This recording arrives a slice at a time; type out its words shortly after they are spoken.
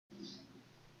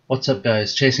What's up,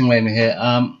 guys? ChasingLamely here.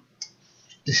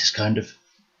 This is kind of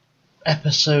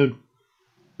episode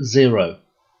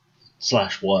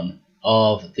 0/1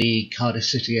 of the Cardiff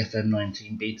City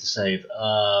FM19 beta save.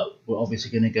 We're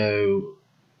obviously going to go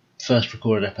first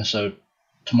recorded episode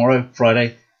tomorrow,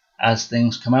 Friday, as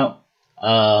things come out.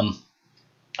 I'm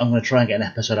going to try and get an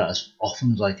episode out as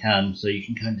often as I can, so you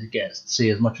can kind of see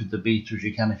as much of the beta as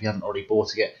you can if you haven't already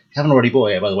bought it yet. If you haven't already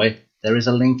bought it, by the way, there is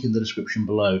a link in the description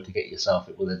below to get yourself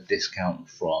it with a discount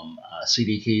from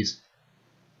CD Keys.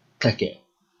 Click it,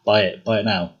 buy it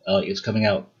now. It's coming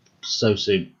out so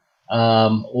soon.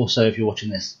 Also, if you're watching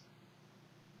this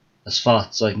as fast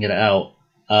as I can get it out,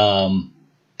 I'm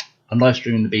live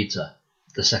streaming the beta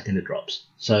the second it drops,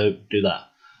 so do that.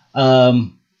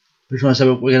 Which one I said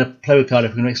we're going to play with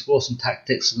Cardiff. We're going to explore some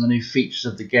tactics and the new features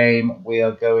of the game. We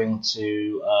are going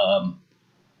to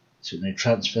see what the new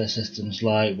transfer system's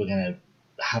like. We're going to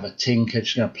have a tinker,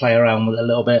 just going to play around with it a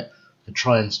little bit to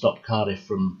try and stop Cardiff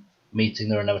from meeting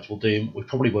their inevitable doom. We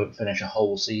probably won't finish a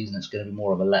whole season. It's going to be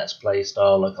more of a let's play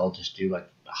style. Like I'll just do like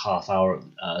a half hour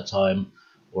at a time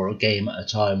or a game at a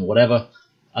time or whatever.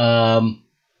 And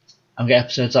get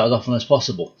episodes out as often as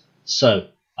possible. So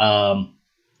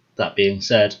that being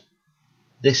said,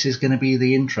 this is going to be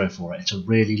the intro for it. It's a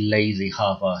really lazy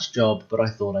half-assed job, but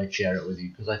I thought I'd share it with you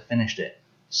because I finished it.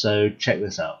 So check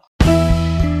this out.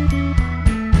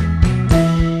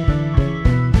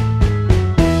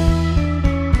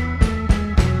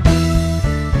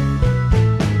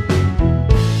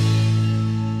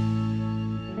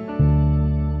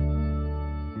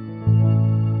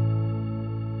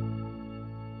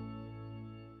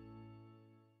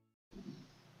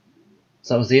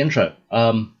 So that was the intro.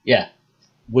 Yeah.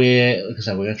 Like I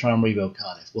said, we're going to try and rebuild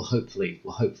Cardiff. We'll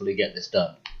hopefully get this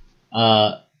done.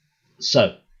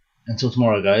 So until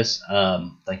tomorrow, guys.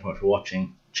 Thank you very much for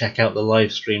watching. Check out the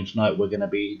live stream tonight. We're going to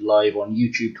be live on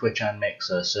YouTube, Twitch, and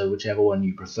Mixer. So whichever one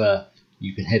you prefer,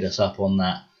 you can hit us up on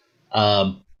that.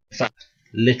 In fact,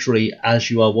 literally as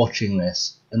you are watching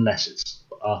this, unless it's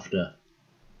after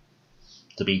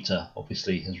the beta,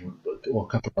 obviously, or a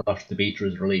couple of after the beta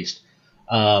is released,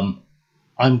 I'm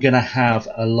going to have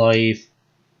a live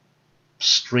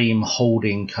stream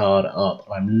holding card up.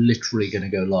 I'm literally going to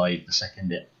go live the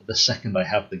second I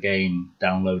have the game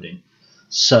downloading.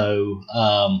 So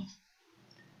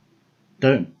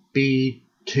don't be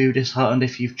too disheartened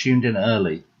if you've tuned in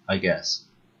early. I guess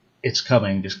it's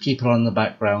coming. Just keep it on in the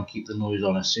background, keep the noise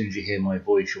on. As soon as you hear my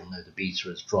voice, you'll know the beta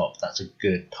has dropped. That's a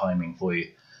good timing for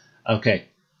you. Okay,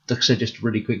 so just a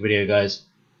really quick video, guys.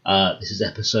 This is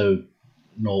episode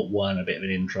 01, a bit of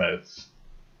an intro.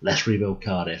 Let's rebuild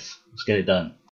Cardiff. Let's get it done.